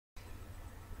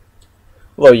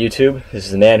Hello YouTube, this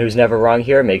is the man who's never wrong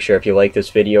here. Make sure if you like this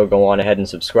video, go on ahead and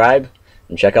subscribe,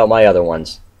 and check out my other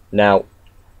ones. Now,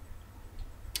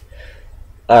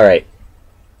 alright,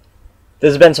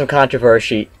 there's been some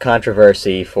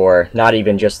controversy for not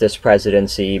even just this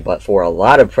presidency, but for a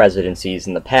lot of presidencies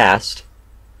in the past,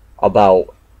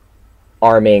 about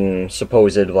arming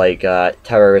supposed,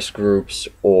 terrorist groups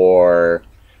or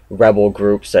rebel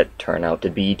groups that turn out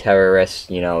to be terrorists.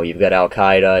 You know, you've got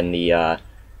Al-Qaeda in the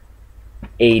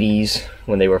 80s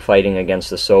when they were fighting against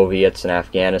the Soviets in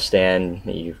Afghanistan.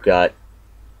 You've got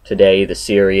today the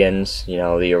Syrians, you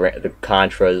know, the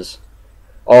Contras,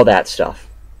 all that stuff.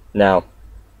 Now,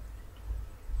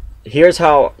 here's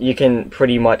how you can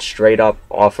pretty much straight up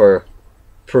offer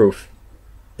proof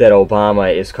that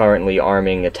Obama is currently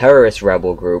arming a terrorist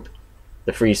rebel group,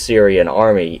 the Free Syrian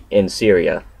Army in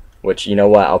Syria, which, you know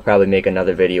what, I'll probably make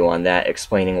another video on that,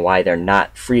 explaining why they're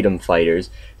not freedom fighters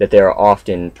that they are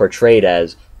often portrayed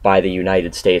as by the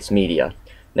United States media.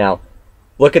 Now,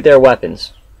 look at their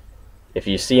weapons. If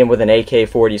you see them with an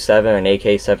AK-47, an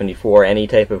AK-74, any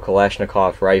type of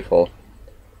Kalashnikov rifle,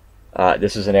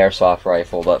 this is an airsoft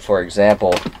rifle, but for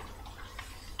example,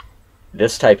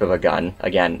 this type of a gun,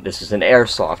 again, this is an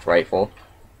airsoft rifle,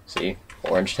 see,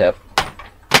 orange tip,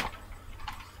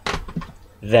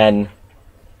 then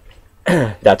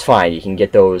that's fine, you can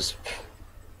get those.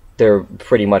 They're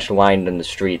pretty much lined in the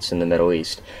streets in the Middle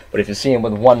East. But if you see them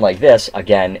with one like this,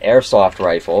 again, airsoft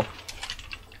rifle,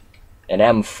 an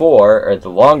M4, or the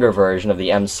longer version of the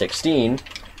M16,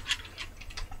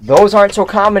 those aren't so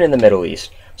common in the Middle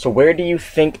East. So where do you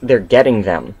think they're getting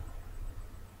them?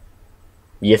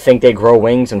 You think they grow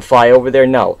wings and fly over there?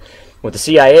 No. What the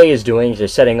CIA is doing is they're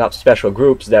setting up special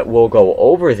groups that will go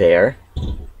over there,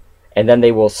 and then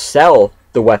they will sell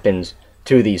the weapons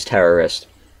to these terrorists.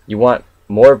 You want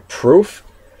more proof?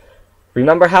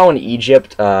 Remember how in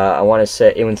Egypt, I want to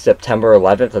say it was September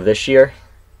 11th of this year?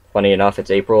 Funny enough,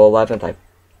 it's April 11th. I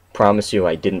promise you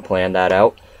I didn't plan that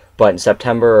out. But in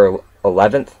September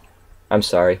 11th, I'm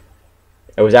sorry,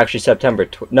 it was actually September,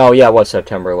 no, yeah, it was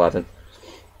September 11th,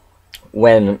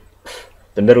 when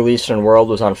the Middle Eastern world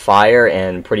was on fire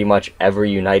and pretty much every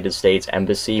United States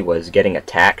embassy was getting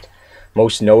attacked,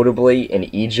 most notably in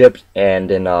Egypt and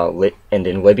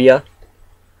in Libya.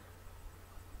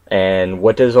 And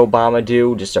what does Obama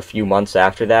do just a few months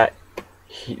after that?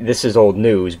 This is old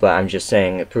news, but I'm just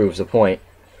saying it proves the point.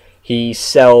 He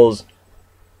sells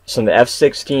some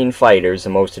F-16 fighters, the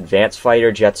most advanced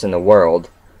fighter jets in the world,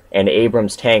 and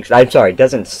Abrams tanks. I'm sorry,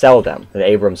 doesn't sell them, the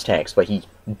Abrams tanks, but he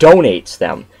donates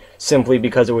them simply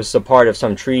because it was a part of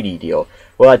some treaty deal.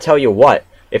 Well, I tell you what,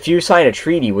 if you sign a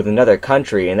treaty with another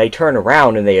country and they turn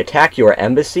around and they attack your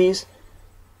embassies,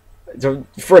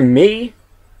 for me,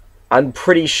 I'm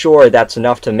pretty sure that's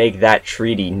enough to make that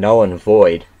treaty null and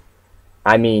void.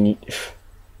 I mean, if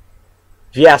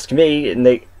you ask me,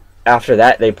 and after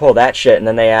that they pull that shit, and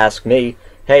then they ask me,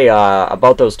 hey,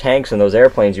 about those tanks and those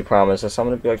airplanes you promised us, I'm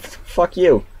gonna be like, fuck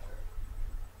you.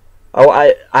 Oh,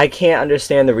 I can't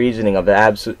understand the reasoning of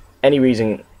any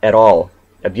reason at all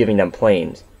of giving them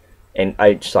planes. And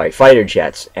fighter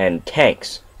jets and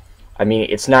tanks. I mean,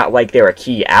 it's not like they're a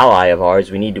key ally of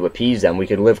ours. We need to appease them. We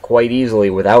could live quite easily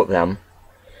without them.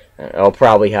 It all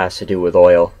probably has to do with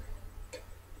oil.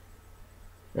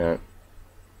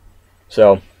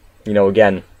 So, you know,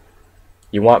 again,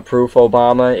 you want proof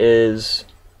Obama is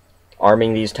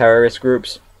arming these terrorist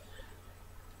groups?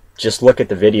 Just look at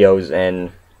the videos,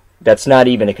 and that's not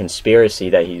even a conspiracy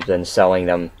that he's been selling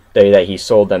them. That he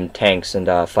sold them tanks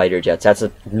and fighter jets. That's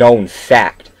a known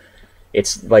fact.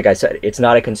 It's, like I said, it's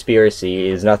not a conspiracy.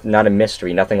 It's not a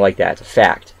mystery, nothing like that. It's a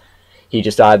fact. He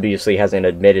just obviously hasn't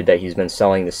admitted that he's been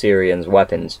selling the Syrians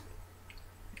weapons.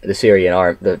 The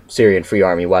Syrian Free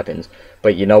Army weapons.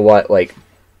 But you know what? Like,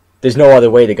 there's no other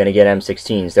way they're going to get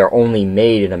M16s. They're only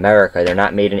made in America. They're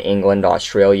not made in England,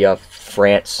 Australia,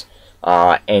 France,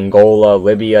 Angola,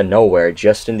 Libya, nowhere.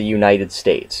 Just in the United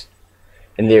States.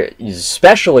 And they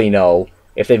especially know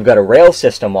if they've got a rail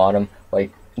system on them,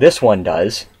 like this one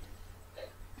does.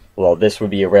 Well, this would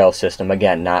be a rail system,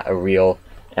 again, not a real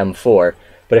M4.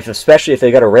 But especially if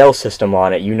they got a rail system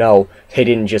on it, you know they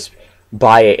didn't just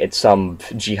buy it at some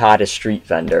jihadist street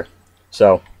vendor.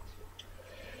 So,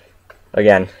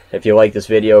 again, if you like this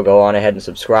video, go on ahead and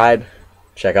subscribe.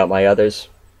 Check out my others.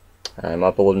 I'm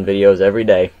uploading videos every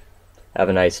day. Have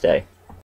a nice day.